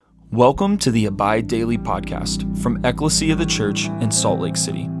Welcome to the Abide Daily podcast from Ecclesia the Church in Salt Lake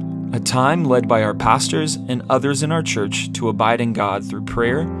City, a time led by our pastors and others in our church to abide in God through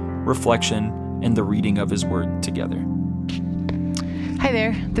prayer, reflection, and the reading of His Word together. Hi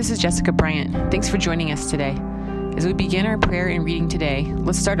there, this is Jessica Bryant. Thanks for joining us today. As we begin our prayer and reading today,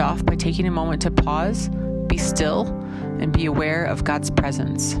 let's start off by taking a moment to pause, be still, and be aware of God's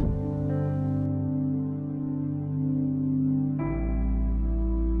presence.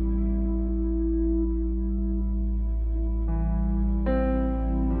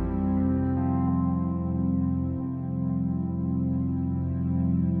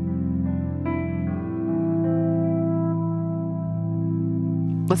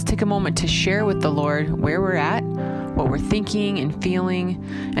 Let's take a moment to share with the Lord where we're at, what we're thinking and feeling,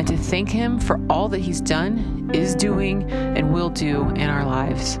 and to thank Him for all that He's done, is doing, and will do in our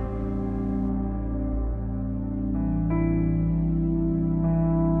lives.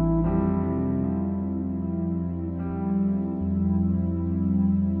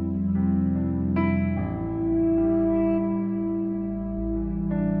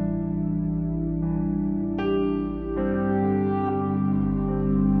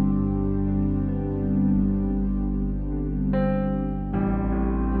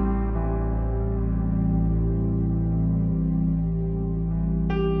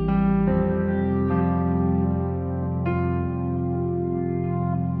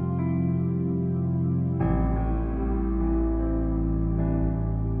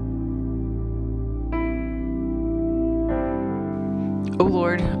 O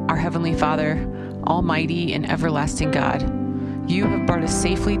Lord, our Heavenly Father, Almighty and everlasting God, You have brought us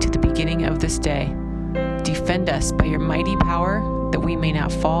safely to the beginning of this day. Defend us by Your mighty power, that we may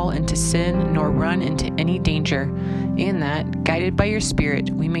not fall into sin nor run into any danger, and that, guided by Your Spirit,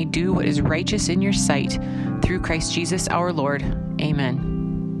 we may do what is righteous in Your sight, through Christ Jesus our Lord. Amen.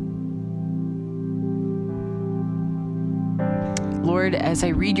 Lord, as I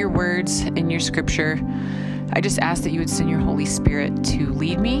read Your words in Your scripture, I just ask that You would send Your Holy Spirit to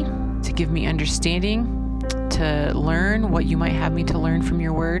lead me, to give me understanding, to learn what You might have me to learn from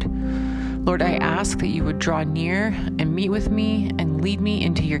Your word. Lord, I ask that You would draw near and meet with me and lead me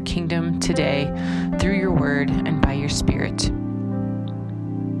into Your kingdom today through Your word and by Your Spirit.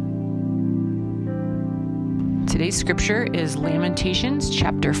 Today's scripture is Lamentations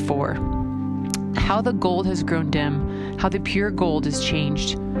chapter 4. How the gold has grown dim, how the pure gold is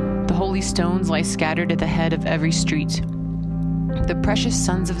changed. The holy stones lie scattered at the head of every street. The precious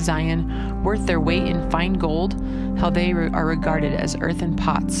sons of Zion, worth their weight in fine gold, how they are regarded as earthen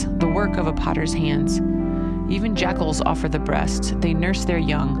pots, the work of a potter's hands. Even jackals offer the breast, they nurse their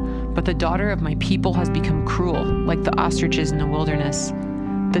young, but the daughter of my people has become cruel, like the ostriches in the wilderness.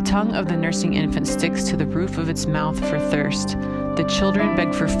 The tongue of the nursing infant sticks to the roof of its mouth for thirst. The children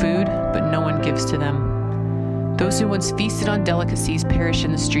beg for food, but no one gives to them. Those who once feasted on delicacies perish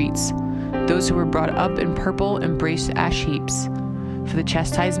in the streets. Those who were brought up in purple embrace ash heaps. For the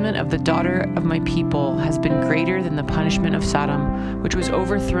chastisement of the daughter of my people has been greater than the punishment of Sodom, which was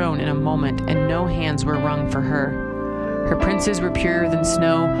overthrown in a moment, and no hands were wrung for her. Her princes were purer than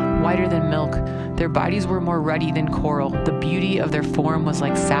snow, whiter than milk. Their bodies were more ruddy than coral. The beauty of their form was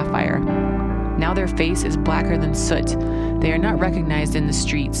like sapphire. Now their face is blacker than soot. They are not recognized in the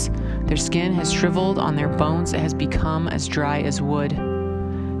streets. Their skin has shriveled on their bones. It has become as dry as wood.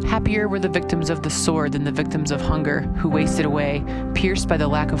 Happier were the victims of the sword than the victims of hunger, who wasted away, pierced by the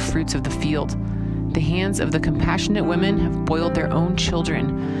lack of fruits of the field. The hands of the compassionate women have boiled their own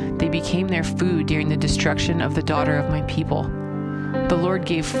children. They became their food during the destruction of the daughter of my people. The Lord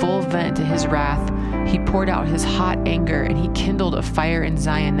gave full vent to His wrath. He poured out His hot anger, and He kindled a fire in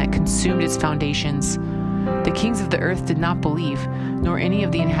Zion that consumed its foundations. The kings of the earth did not believe, nor any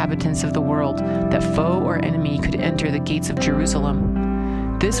of the inhabitants of the world, that foe or enemy could enter the gates of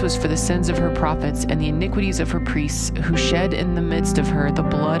Jerusalem. This was for the sins of her prophets and the iniquities of her priests, who shed in the midst of her the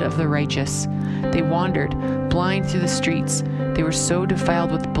blood of the righteous. They wandered, blind through the streets. They were so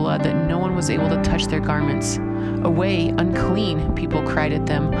defiled with blood that no one was able to touch their garments. Away, unclean, people cried at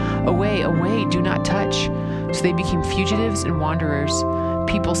them. Away, away, do not touch. So they became fugitives and wanderers.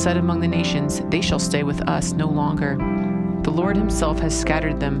 People said among the nations, they shall stay with us no longer. The Lord Himself has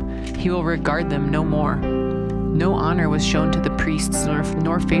scattered them. He will regard them no more. No honor was shown to the priests,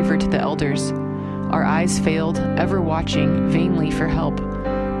 nor favor to the elders. Our eyes failed, ever watching vainly for help.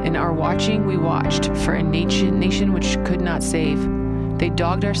 In our watching we watched for a nation which could not save. They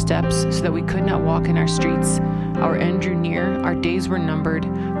dogged our steps so that we could not walk in our streets. Our end drew near, our days were numbered,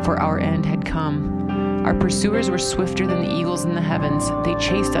 for our end had come. Our pursuers were swifter than the eagles in the heavens. They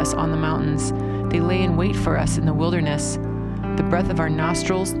chased us on the mountains. They lay in wait for us in the wilderness. The breath of our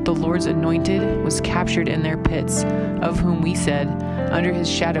nostrils, the Lord's anointed, was captured in their pits, of whom we said, under his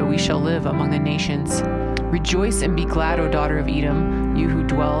shadow we shall live among the nations. Rejoice and be glad, O daughter of Edom, you who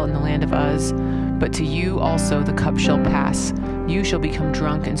dwell in the land of Uz. But to you also the cup shall pass. You shall become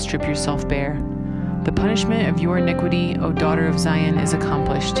drunk and strip yourself bare. The punishment of your iniquity, O daughter of Zion, is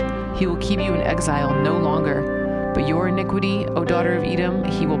accomplished. He will keep you in exile no longer. But your iniquity, O daughter of Edom,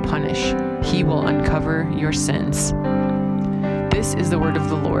 he will punish. He will uncover your sins. This is the word of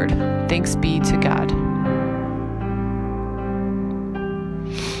the Lord. Thanks be to God.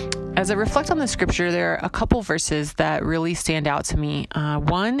 As I reflect on the scripture, there are a couple verses that really stand out to me.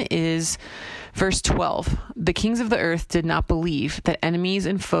 One is verse 12. The kings of the earth did not believe that enemies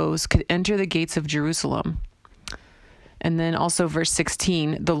and foes could enter the gates of Jerusalem. And then also verse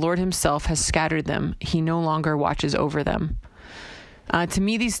 16, the Lord himself has scattered them. He no longer watches over them. To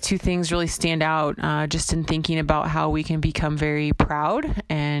me, these two things really stand out just in thinking about how we can become very proud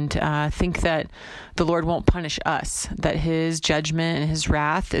and think that the Lord won't punish us, that his judgment and his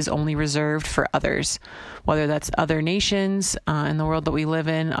wrath is only reserved for others, whether that's other nations in the world that we live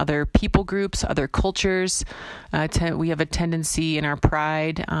in, other people groups, other cultures. We have a tendency in our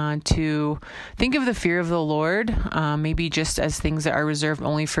pride to think of the fear of the Lord maybe just as things that are reserved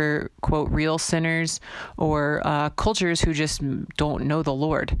only for, quote, real sinners or cultures who just don't know the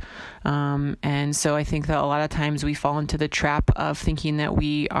Lord. And so I think that a lot of times we fall into the trap of thinking that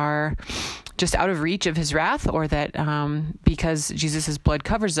we are just out of reach of his wrath, or that because Jesus' blood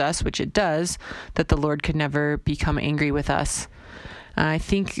covers us, which it does, that the Lord could never become angry with us. I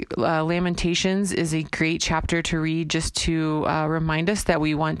think Lamentations is a great chapter to read just to remind us that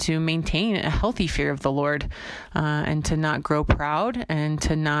we want to maintain a healthy fear of the Lord and to not grow proud and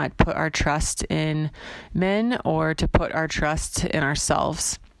to not put our trust in men or to put our trust in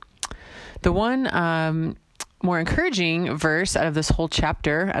ourselves. The one more encouraging verse out of this whole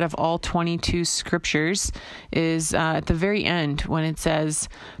chapter, out of all 22 scriptures, is at the very end when it says,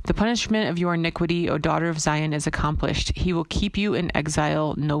 the punishment of your iniquity, O daughter of Zion, is accomplished. He will keep you in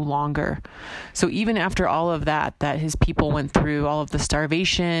exile no longer. So even after all of that his people went through, all of the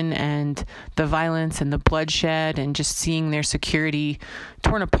starvation and the violence and the bloodshed and just seeing their security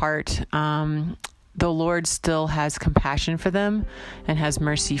torn apart, the Lord still has compassion for them and has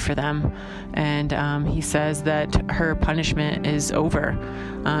mercy for them. And he says that her punishment is over.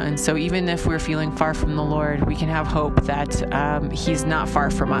 And so even if we're feeling far from the Lord, we can have hope that he's not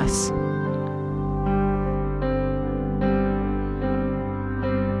far from us.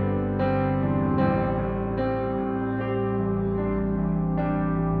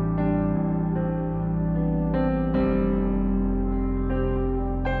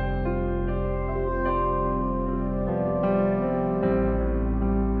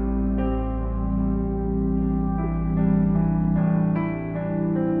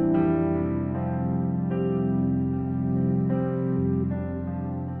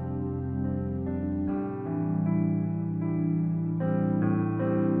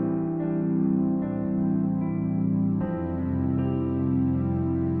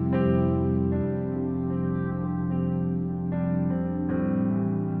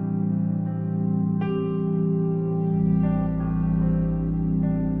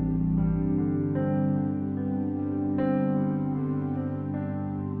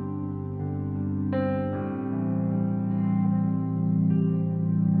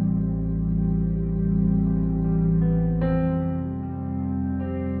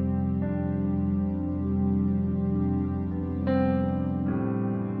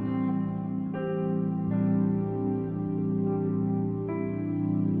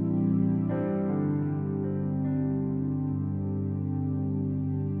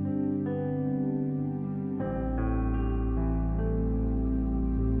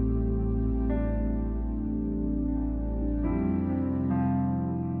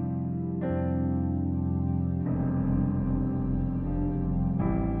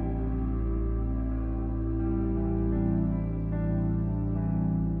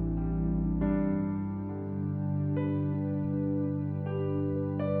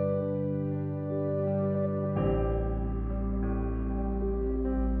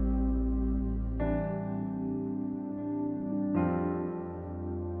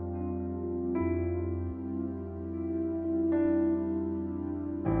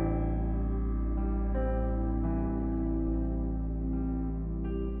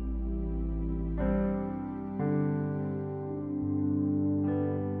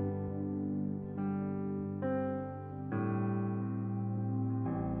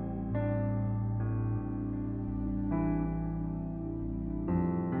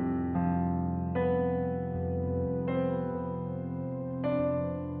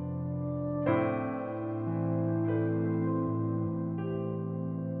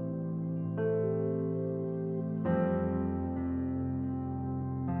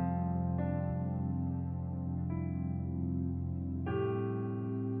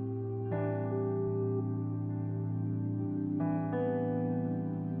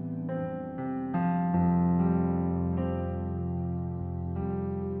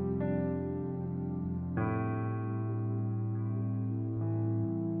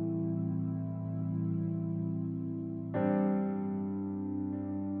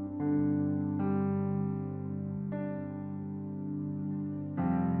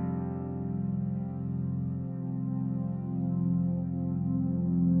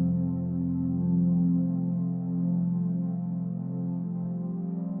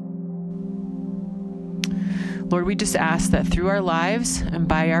 Lord, we just ask that through our lives and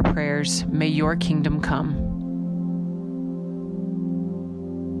by our prayers, may your kingdom come.